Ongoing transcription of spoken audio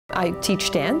I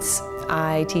teach dance.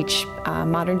 I teach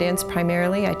modern dance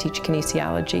primarily. I teach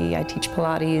kinesiology. I teach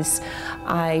Pilates.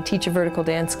 I teach a vertical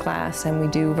dance class, and we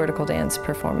do vertical dance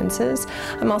performances.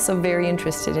 I'm also very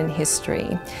interested in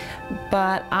history.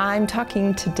 But I'm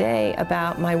talking today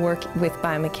about my work with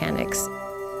biomechanics.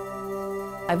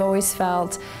 I've always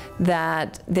felt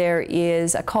that there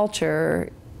is a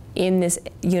culture in this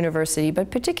university,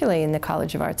 but particularly in the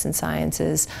College of Arts and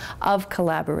Sciences, of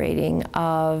collaborating,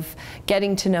 of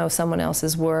getting to know someone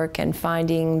else's work and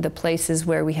finding the places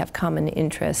where we have common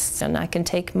interests. And I can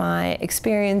take my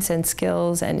experience and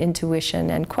skills and intuition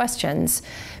and questions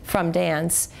from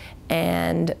dance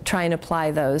and try and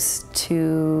apply those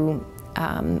to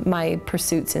my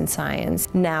pursuits in science.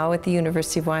 Now at the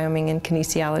University of Wyoming in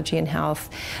kinesiology and health,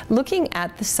 looking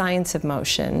at the science of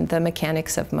motion, the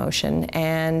mechanics of motion,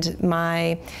 and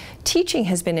my teaching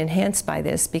has been enhanced by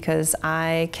this because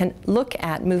I can look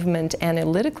at movement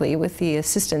analytically with the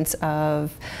assistance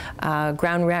of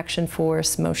ground reaction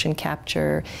force, motion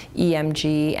capture,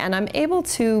 EMG, and I'm able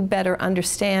to better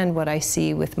understand what I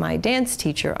see with my dance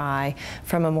teacher eye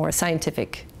from a more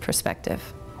scientific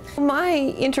perspective.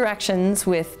 My interactions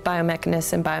with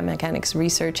biomechanics and biomechanics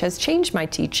research has changed my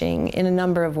teaching in a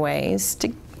number of ways.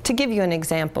 To give you an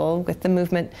example, with the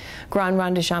movement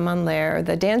grande, jambe en l'air,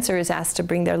 the dancer is asked to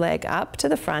bring their leg up to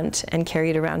the front and carry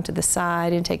it around to the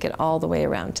side and take it all the way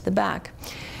around to the back.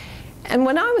 And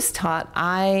when I was taught,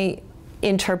 I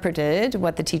interpreted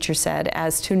what the teacher said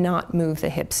as to not move the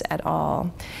hips at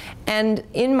all. And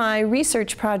in my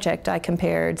research project, I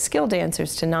compared skilled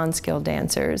dancers to non-skilled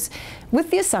dancers with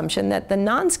the assumption that the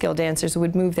non-skilled dancers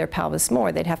would move their pelvis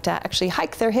more. They'd have to actually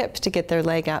hike their hip to get their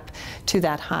leg up to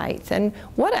that height. And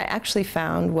what I actually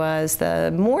found was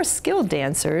the more skilled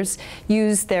dancers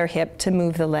used their hip to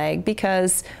move the leg,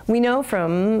 because we know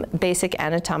from basic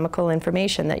anatomical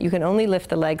information that you can only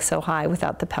lift the leg so high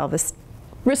without the pelvis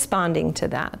responding to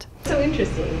that. So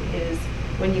interesting is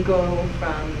when you go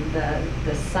from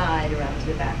the side around to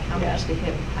the back, how much the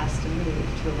hip has to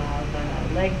move to allow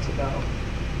the leg to go.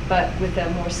 But with a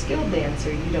more skilled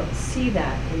dancer, you don't see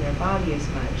that in their body as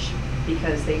much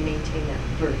because they maintain that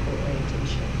vertical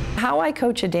orientation. How I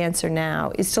coach a dancer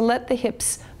now is to let the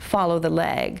hips follow the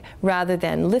leg rather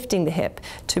than lifting the hip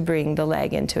to bring the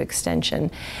leg into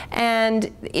extension.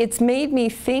 And it's made me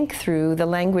think through the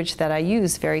language that I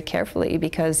use very carefully,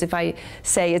 because if I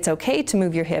say it's okay to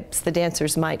move your hips, the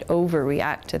dancers might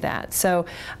overreact to that. So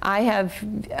I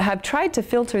have tried to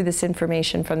filter this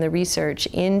information from the research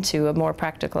into a more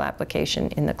practical application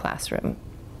in the classroom.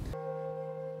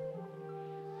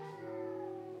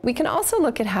 We can also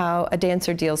look at how a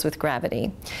dancer deals with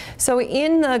gravity. So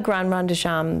in the grande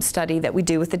jambe study that we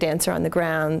do with the dancer on the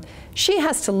ground, she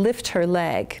has to lift her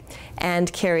leg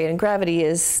and carry it, and gravity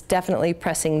is definitely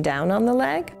pressing down on the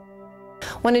leg.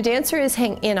 When a dancer is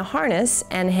in a harness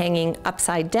and hanging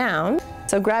upside down,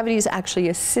 so gravity is actually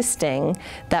assisting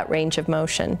that range of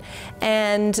motion.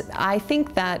 And I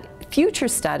think that future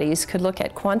studies could look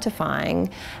at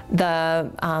quantifying the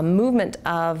movement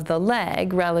of the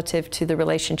leg relative to the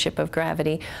relationship of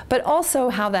gravity, but also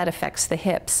how that affects the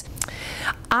hips.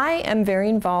 I am very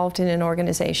involved in an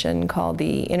organization called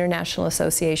the International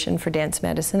Association for Dance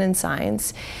Medicine and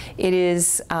Science. It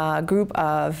is a group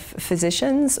of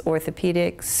physicians,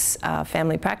 orthopedics,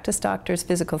 family practice doctors,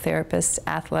 physical therapists,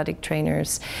 athletic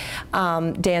trainers,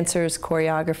 dancers,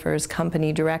 choreographers,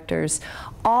 company directors,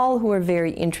 all who are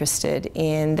very interested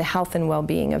in the health and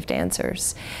well-being of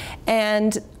dancers.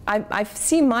 And I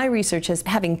see my research as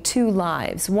having two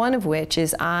lives, one of which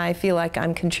is I feel like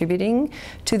I'm contributing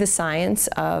to the science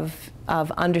of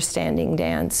understanding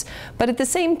dance, but at the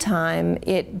same time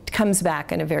it comes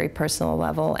back on a very personal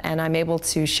level, and I'm able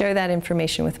to share that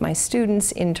information with my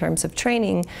students in terms of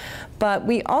training. But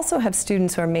we also have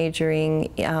students who are majoring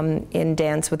in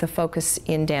dance with a focus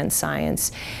in dance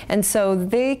science, and so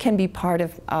they can be part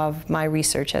of my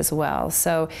research as well.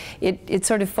 So it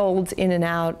sort of folds in and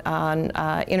out on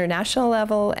international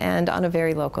level and on a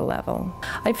very local level.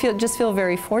 I just feel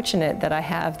very fortunate that I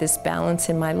have this balance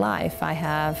in my life. I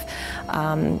have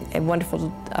a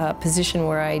wonderful position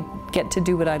where I get to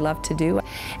do what I love to do.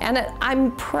 And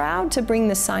I'm proud to bring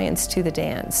the science to the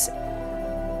dance.